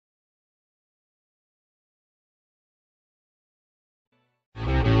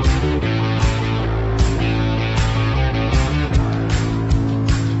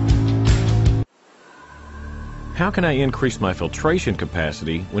How can I increase my filtration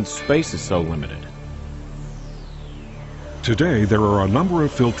capacity when space is so limited? Today, there are a number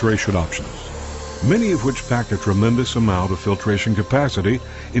of filtration options, many of which pack a tremendous amount of filtration capacity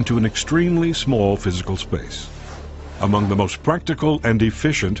into an extremely small physical space. Among the most practical and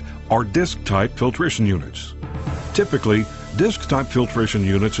efficient are disc-type filtration units. Typically, disc-type filtration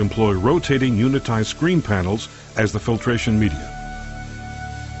units employ rotating unitized screen panels as the filtration media.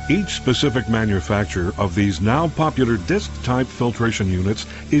 Each specific manufacturer of these now popular disc-type filtration units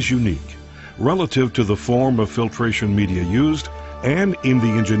is unique relative to the form of filtration media used and in the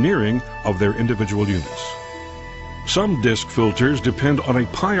engineering of their individual units. Some disc filters depend on a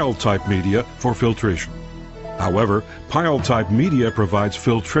pile-type media for filtration. However, pile-type media provides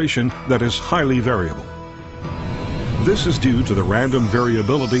filtration that is highly variable. This is due to the random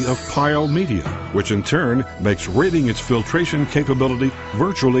variability of pile media, which in turn makes rating its filtration capability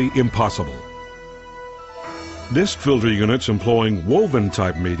virtually impossible. Disc filter units employing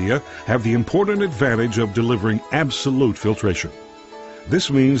woven-type media have the important advantage of delivering absolute filtration.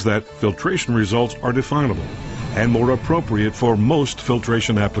 This means that filtration results are definable and more appropriate for most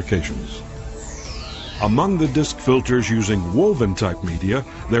filtration applications. Among the disc filters using woven-type media,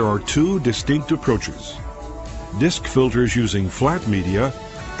 there are two distinct approaches: disc filters using flat media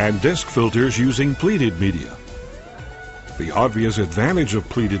and disc filters using pleated media. The obvious advantage of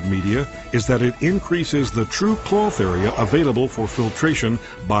pleated media is that it increases the true cloth area available for filtration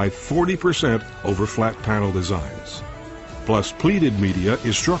by 40% over flat panel designs. Plus, pleated media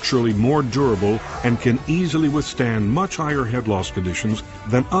is structurally more durable and can easily withstand much higher head loss conditions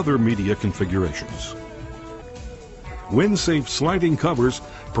than other media configurations. Wind-safe sliding covers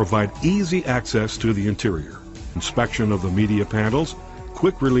provide easy access to the interior, inspection of the media panels,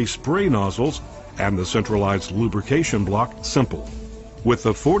 quick-release spray nozzles, and the centralized lubrication block simple. With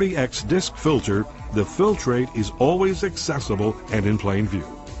the 40X disc filter, the filtrate is always accessible and in plain view.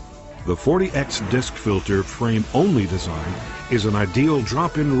 The 40X disc filter frame-only design is an ideal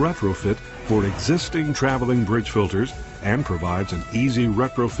drop-in retrofit for existing traveling bridge filters and provides an easy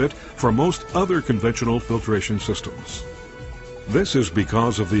retrofit for most other conventional filtration systems. This is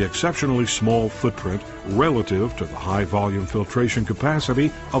because of the exceptionally small footprint relative to the high volume filtration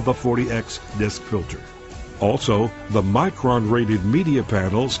capacity of the 40X disc filter. Also, the micron-rated media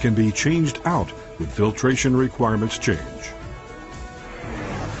panels can be changed out when filtration requirements change.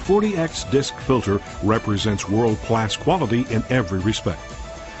 40X disc filter represents world-class quality in every respect.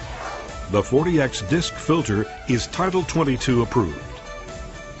 The 40X disc filter is Title 22 approved.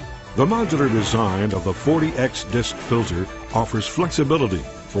 The modular design of the 40X disc filter offers flexibility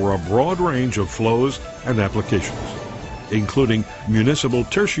for a broad range of flows and applications, including municipal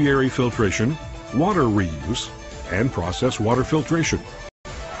tertiary filtration, water reuse, and process water filtration.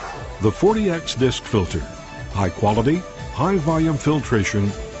 The 40X disc filter, high quality, high volume filtration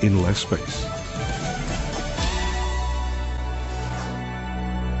in less space.